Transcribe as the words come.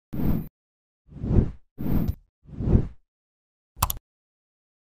The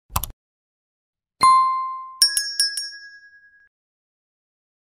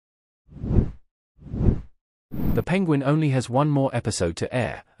Penguin only has one more episode to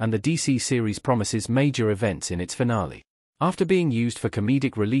air, and the DC series promises major events in its finale. After being used for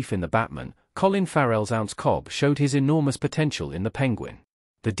comedic relief in The Batman, Colin Farrell's Ounce Cobb showed his enormous potential in The Penguin.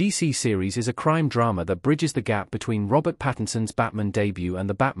 The DC series is a crime drama that bridges the gap between Robert Pattinson's Batman debut and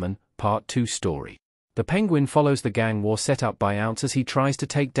The Batman Part 2 story. The Penguin follows the gang war set up by Ounce as he tries to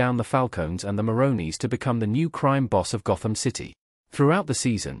take down the Falcones and the Maronis to become the new crime boss of Gotham City. Throughout the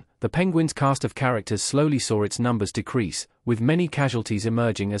season, the Penguin's cast of characters slowly saw its numbers decrease, with many casualties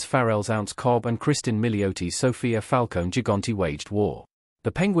emerging as Farrell's Ounce Cobb and Kristen Miliotti's Sophia Falcone Gigante waged war.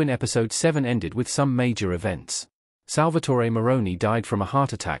 The Penguin episode 7 ended with some major events. Salvatore Maroni died from a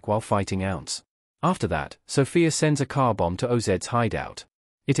heart attack while fighting Ounce. After that, Sophia sends a car bomb to OZ's hideout.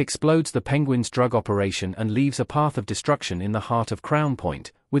 It explodes the Penguin's drug operation and leaves a path of destruction in the heart of Crown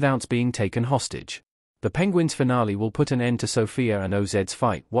Point, with Ounce being taken hostage. The Penguin's finale will put an end to Sophia and OZ's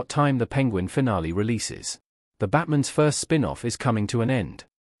fight what time the Penguin finale releases. The Batman's first spin-off is coming to an end.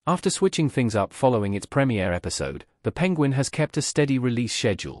 After switching things up following its premiere episode, the Penguin has kept a steady release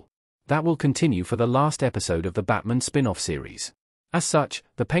schedule. That will continue for the last episode of the Batman spin-off series. As such,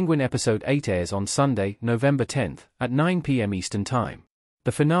 the Penguin episode 8 airs on Sunday, November 10th, at 9 p.m. Eastern Time.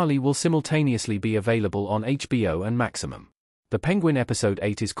 The finale will simultaneously be available on HBO and Maximum. The Penguin episode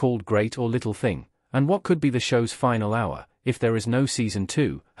 8 is called Great or Little Thing, and what could be the show's final hour, if there is no season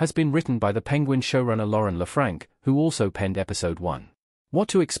 2, has been written by the Penguin showrunner Lauren LaFranc, who also penned episode 1. What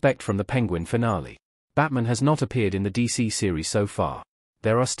to expect from the Penguin finale? Batman has not appeared in the DC series so far.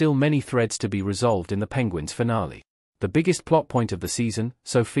 There are still many threads to be resolved in the Penguin's finale. The biggest plot point of the season,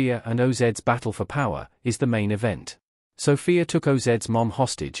 Sophia and OZ's battle for power, is the main event. Sophia took OZ's mom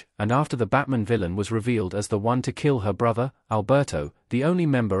hostage, and after the Batman villain was revealed as the one to kill her brother, Alberto, the only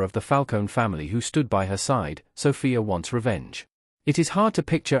member of the Falcone family who stood by her side, Sophia wants revenge. It is hard to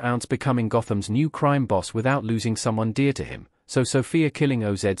picture Ounce becoming Gotham's new crime boss without losing someone dear to him, so Sophia killing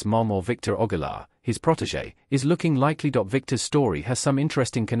OZ's mom or Victor Aguilar, his protege, is looking likely. Victor's story has some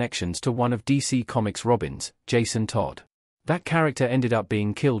interesting connections to one of DC Comics' Robins, Jason Todd. That character ended up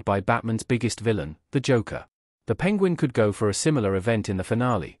being killed by Batman's biggest villain, the Joker. The Penguin could go for a similar event in the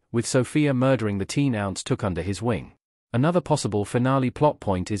finale, with Sophia murdering the teen Ounce took under his wing. Another possible finale plot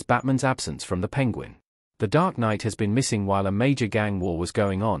point is Batman's absence from the Penguin. The Dark Knight has been missing while a major gang war was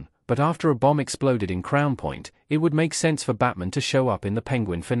going on, but after a bomb exploded in Crown Point, it would make sense for Batman to show up in the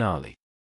Penguin finale.